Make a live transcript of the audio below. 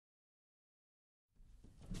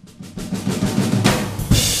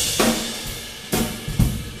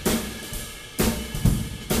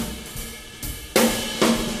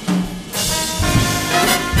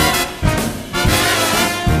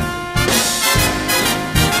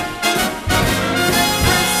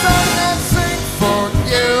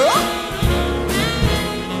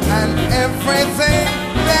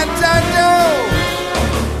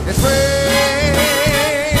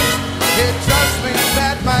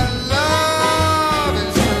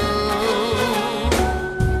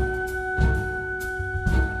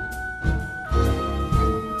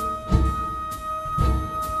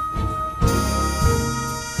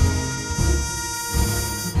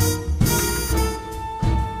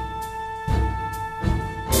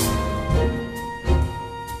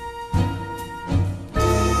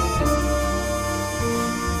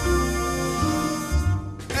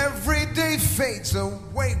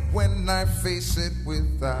I face it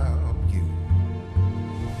without you.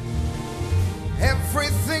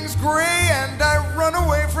 Everything's gray and I run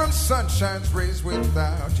away from sunshine's rays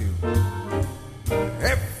without you.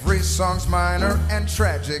 Every song's minor and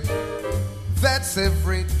tragic. That's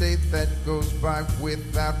every day that goes by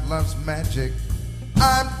without love's magic.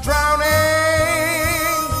 I'm drowning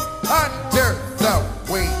under the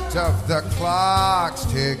weight of the clock's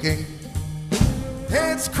ticking.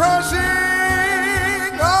 It's crushing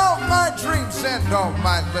all my dreams and all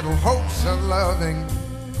my little hopes of loving.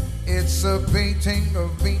 It's a beating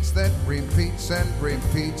of beats that repeats and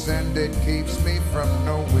repeats, and it keeps me from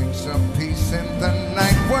knowing some peace in the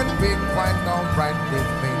night would be quite alright with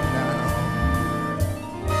me now.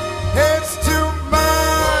 It's too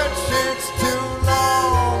much, it's too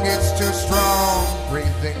long, it's too strong,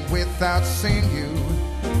 breathing without seeing you,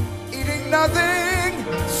 eating nothing,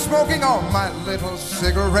 smoking all my little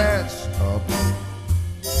cigarettes up.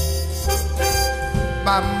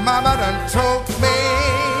 My mama done told me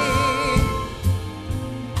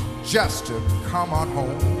just to come on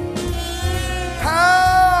home.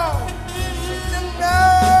 How to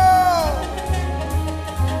know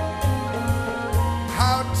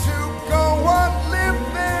how to go on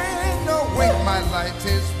living, knowing my light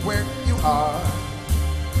is where you are,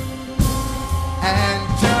 and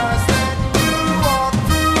just let you walk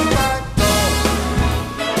through my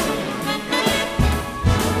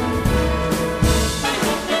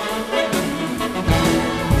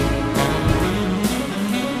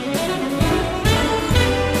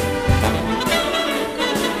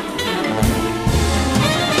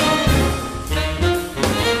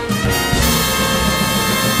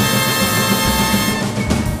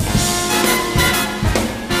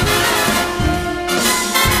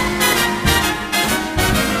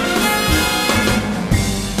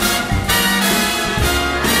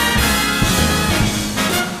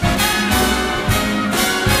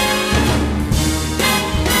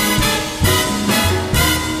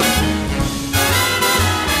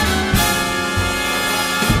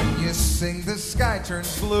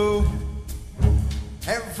turns blue.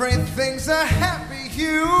 Everything's a happy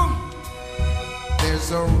hue.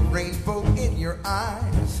 There's a rainbow in your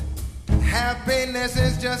eyes. Happiness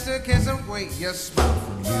is just a kiss away, a smile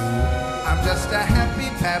from you. I'm just a happy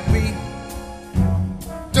pappy.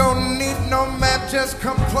 Don't need no map, just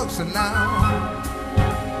come closer now.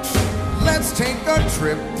 Let's take a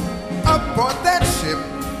trip aboard that ship.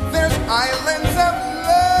 There's islands of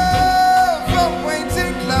love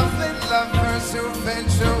awaiting lovely lovers who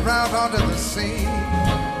venture out onto the sea.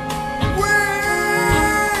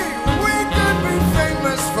 We could be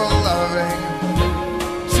famous for loving.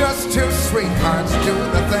 Just two sweethearts do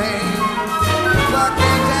the thing.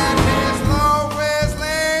 Lucky and his Lois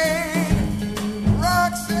Lane.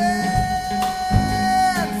 Roxanne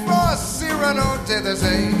for Cyrano de the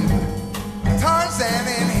Zane. Tarzan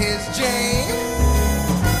in his Jane.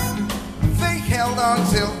 They held on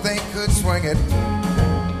till they could swing it.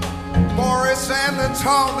 Boris and the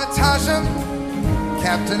tall Natasha,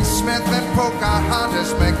 Captain Smith and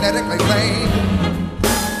Pocahontas magnetically played.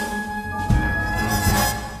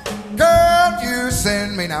 Girl, you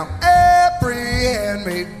send me now, apprehend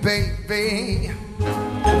me, baby.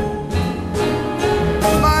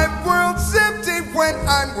 My world's empty when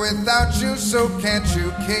I'm without you, so can't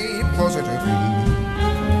you keep closer to me?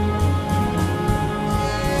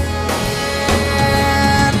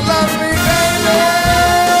 And love me, baby.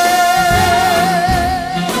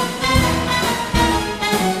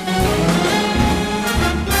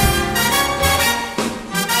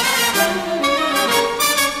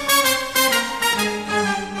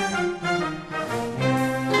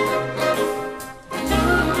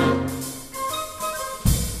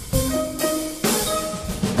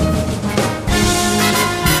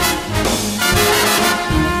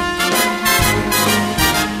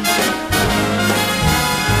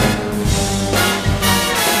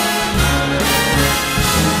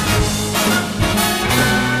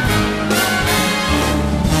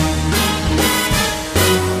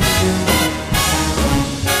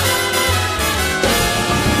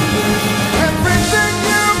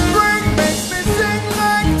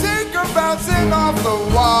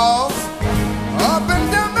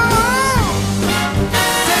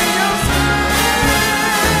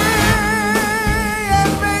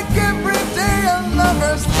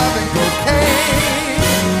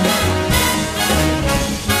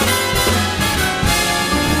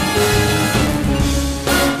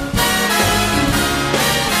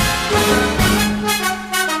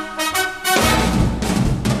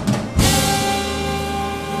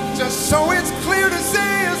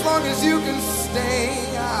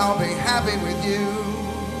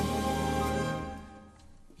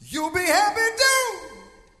 you'll be happy too.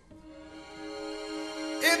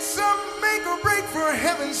 It's a make or break for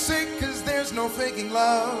heaven's sake, 'cause there's no faking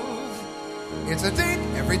love. It's a date,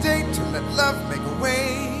 every date, to let love make a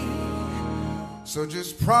way. So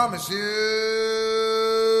just promise you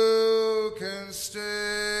can stay.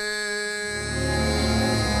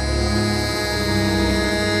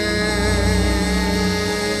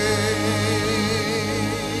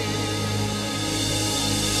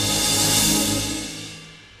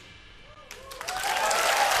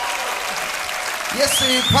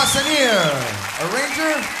 Jesse Passenier,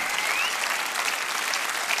 arranger.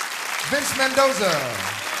 Vince Mendoza,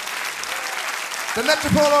 the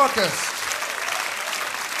Metropole Orkest.